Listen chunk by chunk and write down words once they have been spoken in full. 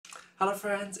Hello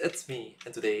friends, it's me,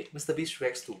 and today Mr. Beast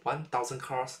reacts to 1000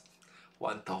 cars.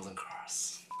 1000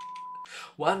 cars.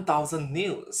 1000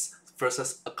 news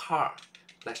versus a car.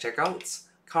 Let's check out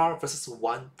car versus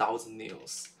 1000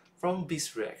 news from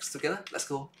Beast Reacts. Together, let's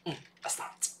go. Let's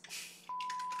start.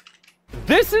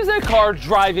 This is a car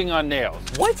driving on nails.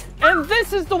 What? And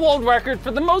this is the world record for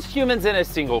the most humans in a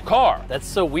single car. That's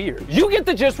so weird. You get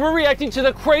the gist. We're reacting to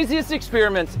the craziest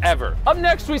experiments ever. Up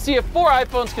next, we see if 4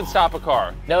 iPhones can stop a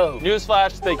car. No.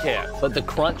 Newsflash, they can't. But the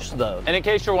crunch though. And in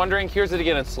case you're wondering, here's it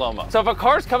again in slow-mo. So if a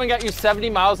car's coming at you 70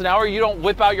 miles an hour, you don't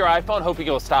whip out your iPhone hoping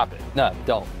it'll stop it. No,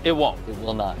 don't. It won't. It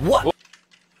will not. What?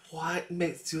 What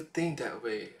makes you think that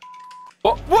way?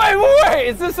 Oh, wait,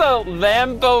 is this a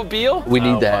Lambo-mobile? We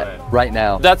need that right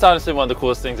now. That's honestly one of the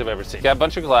coolest things I've ever seen. Got a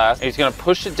bunch of glass, and he's gonna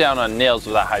push it down on nails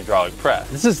with a hydraulic press.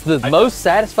 This is the most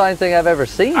satisfying thing I've ever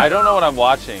seen. I don't know what I'm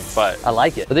watching, but I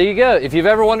like it. But there you go. If you've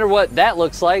ever wondered what that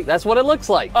looks like, that's what it looks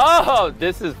like. oh,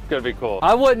 this is gonna be cool.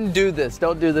 I wouldn't do this.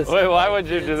 Don't do this. Wait, why would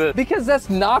you do this? Because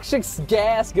that's noxious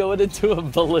gas going into a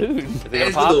balloon. Is it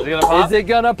gonna pop? Is it gonna pop? Is it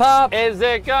gonna pop? Is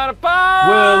it gonna pop?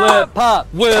 Will it pop?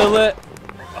 Will it?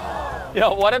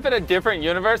 Yo, what if in a different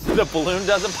universe the balloon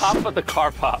doesn't pop but the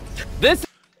car pops? This.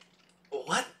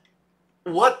 What?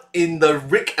 What in the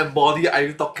Rick and Morty are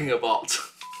you talking about?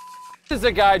 Is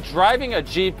a guy driving a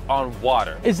Jeep on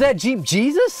water. Is that Jeep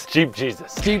Jesus? Jeep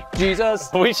Jesus. Jeep Jesus?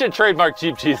 We should trademark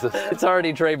Jeep Jesus. It's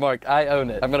already trademarked. I own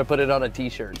it. I'm gonna put it on a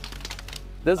t-shirt.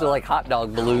 Those are like hot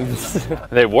dog balloons.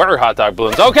 They were hot dog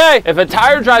balloons. Okay, if a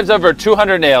tire drives over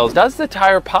 200 nails, does the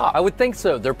tire pop? I would think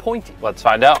so. They're pointy. Let's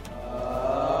find out.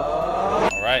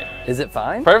 All right. Is it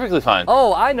fine? Perfectly fine.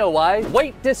 Oh, I know why.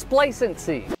 Weight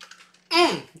displacency.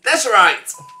 That's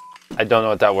right. I don't know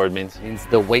what that word means. It means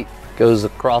the weight goes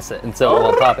across it and so it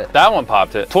will pop it. That one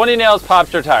popped it. 20 nails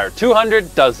pops your tire.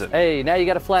 200 doesn't. Hey, now you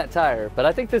got a flat tire. But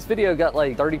I think this video got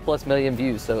like 30+ million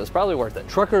views, so it's probably worth it.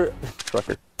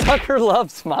 Tucker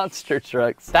loves monster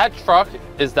trucks. That truck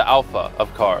is the alpha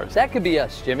of cars. That could be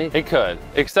us, Jimmy. It could,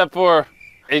 except for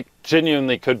it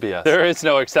genuinely could be us. There is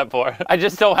no except for. I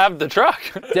just don't have the truck.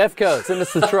 Defco, send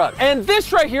us the truck. And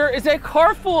this right here is a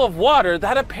car full of water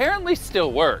that apparently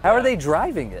still works. How are they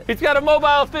driving it? He's got a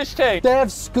mobile fish tank. They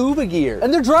have scuba gear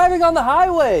and they're driving on the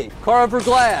highway. Car over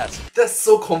glass. That's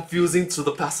so confusing to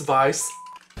the passerbys.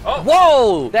 Oh.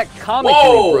 Whoa! That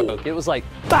comically broke. It was like,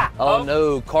 bah! Oh, Oh.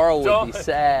 No, Carl would be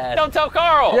sad. Don't tell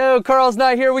Carl. Yo, Carl's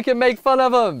not here. We can make fun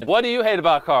of him. What do you hate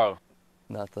about Carl?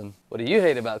 Nothing. What do you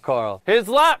hate about Carl? His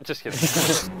lap. Just kidding.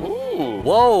 Ooh.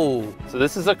 Whoa. So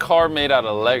this is a car made out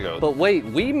of Legos. But wait,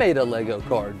 we made a Lego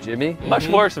car, Jimmy. Much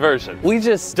worse version. We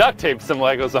just... Duct taped some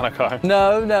Legos on a car.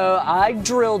 No, I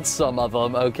drilled some of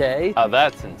them, okay? Oh,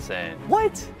 that's insane.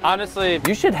 What? Honestly,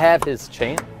 You should have his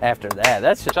chain after that.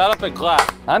 That's just... shut up and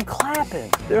clap. I'm clapping.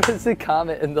 There was a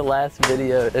comment in the last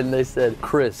video and they said,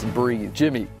 Chris, breathe.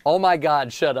 Jimmy, oh my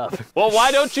God, shut up. Well,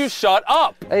 why don't you shut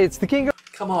up? Hey, it's the king of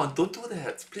Come on, don't do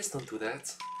that. Please don't do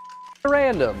that.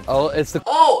 random. Oh, it's the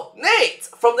Oh, Nate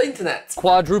from the internet.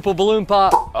 quadruple balloon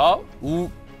pop. Oh.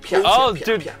 Ooh. Pia, Oh, pia,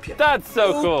 dude, pia, pia. that's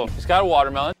so cool. He's got a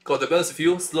watermelon. Got to be honest with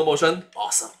you, slow motion,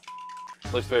 awesome.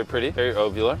 Looks very pretty, very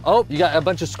ovular. Oh, you got a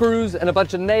bunch of screws and a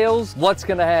bunch of nails. What's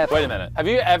gonna happen? Wait a minute. Have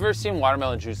you ever seen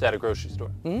watermelon juice at a grocery store?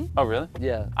 Hmm? Oh, really?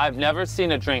 Yeah. I've never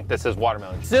seen a drink that says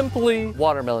watermelon juice. Simply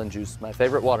watermelon juice. My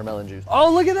favorite watermelon juice.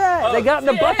 Oh, look at that. They got in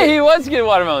a Yeah, bucket. he was getting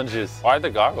watermelon juice. Why are the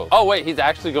goggles? Oh, wait, he's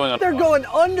actually going under. They're going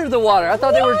under the water. I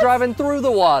thought they were driving through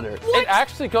the water. It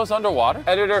actually goes underwater?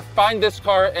 Editor, find this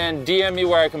car and DM me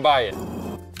where I can buy it.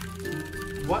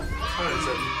 What car is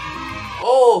it?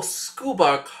 Oh,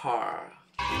 scuba car.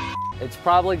 It's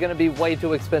probably gonna be way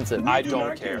too expensive. I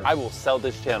don't care. I will sell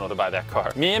this channel to buy that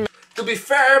car. Me and To be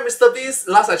fair, Mr. Beast,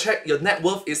 last I checked, your net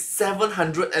worth is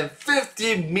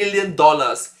 $750 million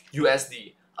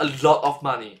USD. A lot of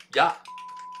money, yeah.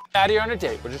 Maddie are on a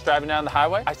date. We're just driving down the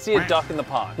highway. I see a duck in the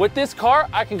pond. With this car,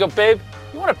 I can go, babe,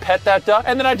 you want to pet that duck?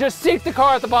 And then I just sink the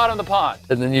car at the bottom of the pond.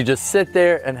 And then you just sit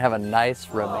there and have a nice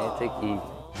romantic evening.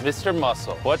 Mr.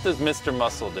 Muscle. What does Mr.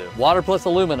 Muscle do? Water plus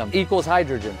aluminum equals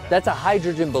hydrogen. That's a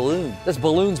hydrogen balloon. That's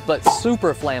balloons, but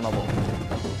super flammable.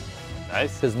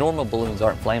 Nice. Because normal balloons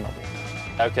aren't flammable.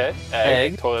 Okay.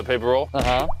 Egg. Toilet paper roll.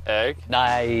 Uh-huh. Egg.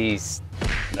 Nice.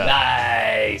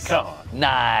 Nice. Come on.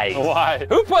 Nice. Why?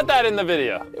 Who put that in the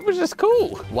video? It was just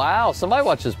cool. Wow, somebody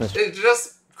watches Mr. It's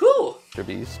just cool.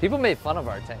 Beast. People made fun of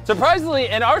our tank. Surprisingly,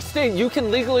 in our state, you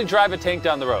can legally drive a tank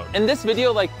down the road. In this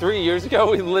video, like 3 years ago,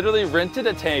 we literally rented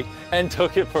a tank and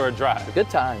took it for a drive. Good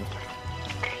time.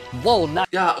 Whoa, nice.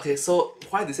 Yeah, okay, so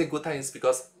why they say good time is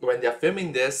because when they're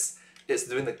filming this, it's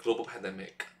during the global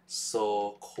pandemic.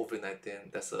 So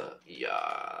COVID-19, that's a,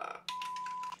 yeah.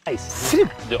 Nice.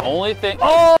 The only thing.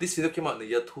 Oh! This video came out in the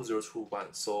year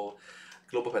 2021, so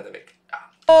global pandemic. Yeah.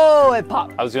 Oh, it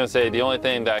popped. I was gonna say the only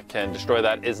thing that can destroy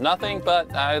that is nothing,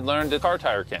 but I learned a car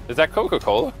tire can. Is that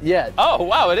Coca-Cola? Yeah. Oh,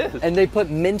 wow, it is. And they put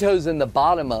Mentos in the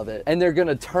bottom of it, and they're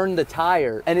gonna turn the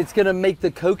tire, and it's gonna make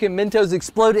the Coke and Mentos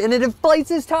explode, and it inflates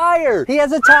his tire. He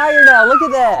has a tire now, look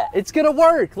at that. It's gonna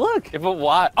work, look. If it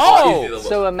why? Oh! Oh!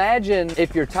 So imagine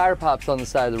if your tire pops on the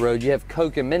side of the road, you have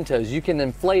Coke and Mentos, you can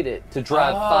inflate it to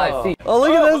drive 5 feet. Oh,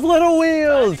 look at those little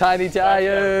wheels. Tiny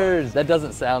tires. That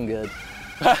doesn't sound good.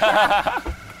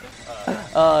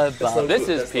 This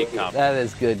is peak comedy. That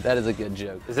is good. That is a good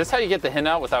joke. Is this how you get the hen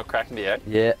out without cracking the egg?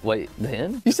 Yeah, wait, the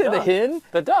hen? You said the hen?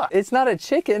 The duck. It's not a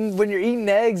chicken. When you're eating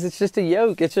eggs, it's just a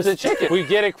yolk. It's just It's a chicken. We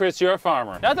get it, Chris, you're a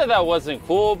farmer. Not that that wasn't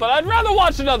cool, but I'd rather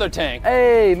watch another tank.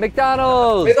 Hey,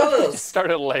 McDonald's! McDonald's!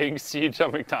 Started laying siege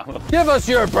on McDonald's. Give us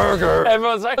your burger!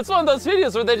 Everyone's like, it's one of those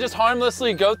videos where they just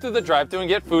harmlessly go through the drive-thru and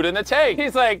get food in a tank.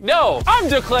 He's like, no, I'm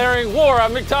declaring war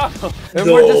on McDonald's. And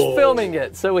we're just filming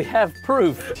it, so we have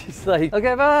proof. She's like,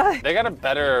 okay, bye. They got a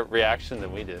better reaction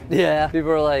than we did. Yeah,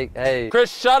 people are like, hey.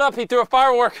 Chris, shut up, he threw a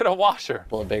firework at a washer.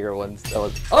 Well, bigger ones. That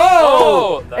was,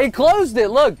 Oh! He closed it,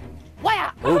 look.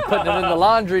 Wow! We're putting it in the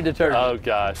laundry detergent. Oh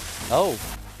gosh. Oh.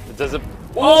 Does it?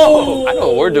 Oh! I know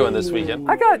what we're doing this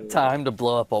weekend. I got time to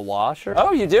blow up a washer.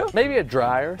 Oh, you do? Maybe a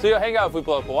dryer. So you'll hang out if we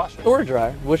blow up a washer. Or a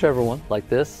dryer, whichever one. Like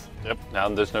this. Yep. Now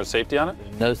there's no safety on it?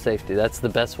 No safety. That's the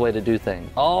best way to do things.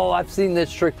 Oh, I've seen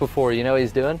this trick before. You know what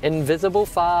he's doing? Invisible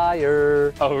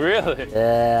fire. Oh, really?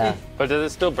 Yeah. But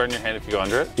does it still burn your hand if you go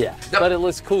under it? Yeah. But it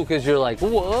looks cool because you're like,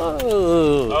 whoa.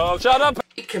 Oh, shut up!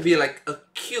 It can be like a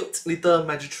cute little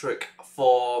magic trick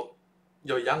for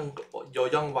your young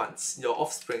ones, your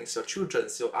offspring, your children,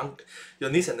 your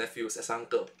niece and nephews as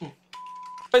uncle.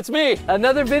 It's me!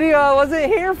 Another video I wasn't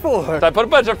here for. I put a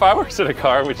bunch of fireworks in a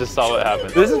car and we just saw what happened.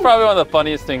 This is probably one of the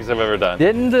funniest things I've ever done.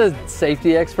 Didn't the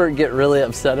safety expert get really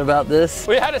upset about this?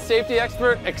 We had a safety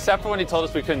expert, except for when he told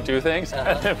us we couldn't do things.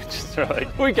 And then we just were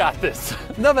like, we got this.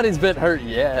 Nobody's been hurt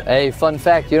yet. Hey, fun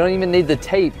fact, you don't even need the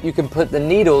tape. You can put the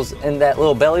needles in that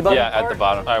little belly button Yeah, at part. the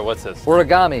bottom. All right, what's this?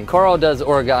 Origami. Carl does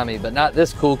origami, but not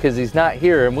this cool because he's not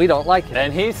here and we don't like it.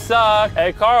 And he sucked.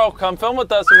 Hey, Carl, come film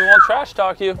with us and we won't trash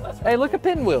talk you. Hey, look, a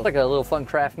pinwheel. Like a little fun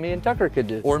craft me and Tucker could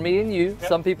do. Or me and you. Yep.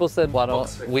 Some people said, why don't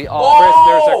we Chris,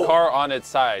 all? there's a car on its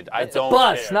side. I It's a don't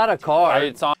bus, care. not a car.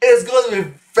 It's on. It's gonna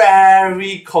be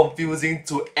very confusing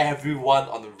to everyone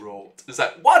on the road. It's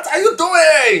like, what are you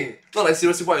doing? No, like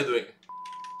seriously, what are you doing?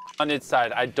 On its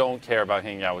side, I don't care about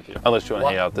hanging out with you. Unless you want to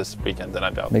hang out this weekend, then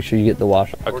I'm out. Make sure you get the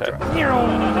washer. Okay.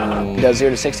 Go 0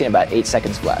 to 60 in about 8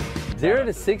 seconds flat. 0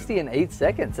 to 60 in 8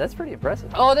 seconds. That's pretty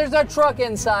impressive. Oh, there's a truck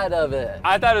inside of it.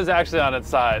 I thought it was actually on its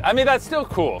side. I mean, that's still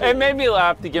cool. It made me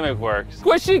laugh. The gimmick works.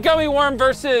 Squishy gummy worm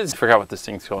versus... I forgot what this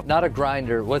thing's called. Not a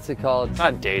grinder. What's it called? It's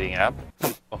not a dating app.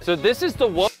 So this is the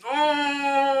world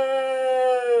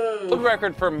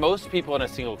record for most people in a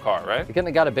single car, right? You couldn't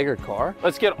have got a bigger car?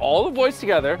 Let's get all the boys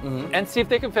together and see if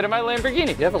they can fit in my Lamborghini.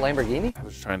 You have a Lamborghini? I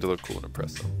was trying to look cool and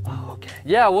impress them. Oh, okay.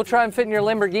 Yeah, we'll try and fit in your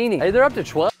Lamborghini. Hey, they're up to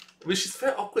 12. Which is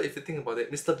very awkward if you think about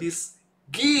it. Mr. Beast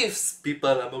gives people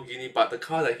a Lamborghini, but the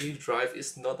car that he drives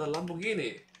is not a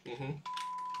Lamborghini.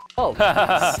 Oh.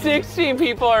 16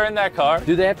 people are in that car.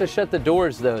 Do they have to shut the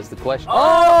doors, though, is the question.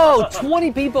 Oh,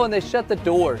 20 people and they shut the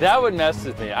doors. That would mess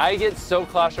with me. I get so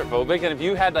claustrophobic, and if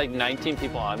you had like 19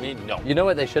 people on me, no. You know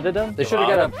what they should have done? They should have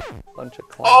got a bunch of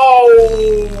clowns.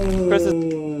 Oh! Chris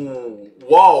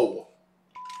Whoa!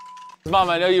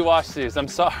 Mom, I know you watched these. I'm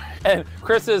sorry. And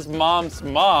Chris's mom's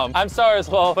mom, I'm sorry as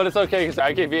well, but it's okay because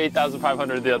I gave you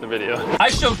 8,500 in the other video. I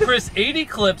showed Chris 80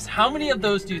 clips. How many of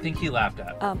those do you think he laughed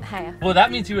at? Half. Well,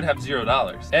 that means he would have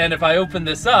 $0. And if I open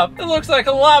this up, it looks like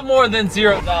a lot more than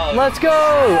 $0. Let's go!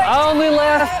 I only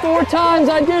laughed 4 times.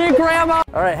 I did it, Grandma!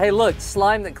 All right, hey, look,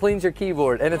 slime that cleans your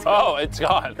keyboard, and it's... Oh, it's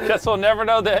gone. Guess we'll never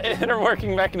know the inner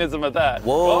working mechanism of that.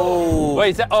 Whoa. Wait,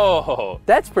 is that, oh.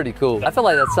 That's pretty cool. I feel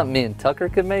like that's something me and Tucker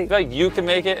could make. I feel like you can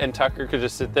make it and Tucker could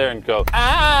just sit there and go,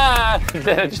 ah!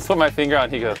 Then I just put my finger on,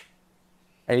 he goes.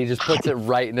 And he just puts it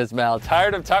right in his mouth.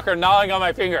 Tired of Tucker gnawing on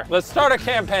my finger. Let's start a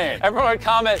campaign. Everyone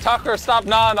comment, Tucker, stop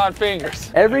gnawing on fingers.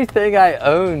 Everything I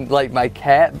own, like my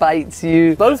cat bites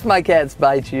you. Both my cats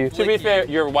bite you. To be fair,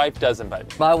 your wife doesn't bite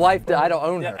me. My wife, I don't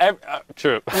own her.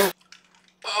 True.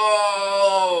 Oh!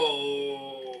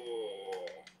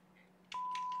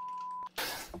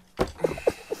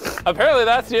 Apparently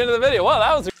that's the end of the video. Well,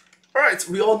 that was a Alright,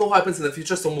 we all know what happens in the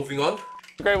future, so moving on.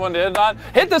 great one to end on.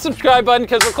 Hit the subscribe button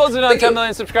because we're closing on 10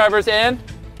 million subscribers and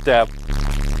dab.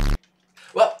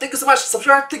 Well, thank you so much.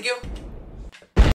 Subscribe. Thank you.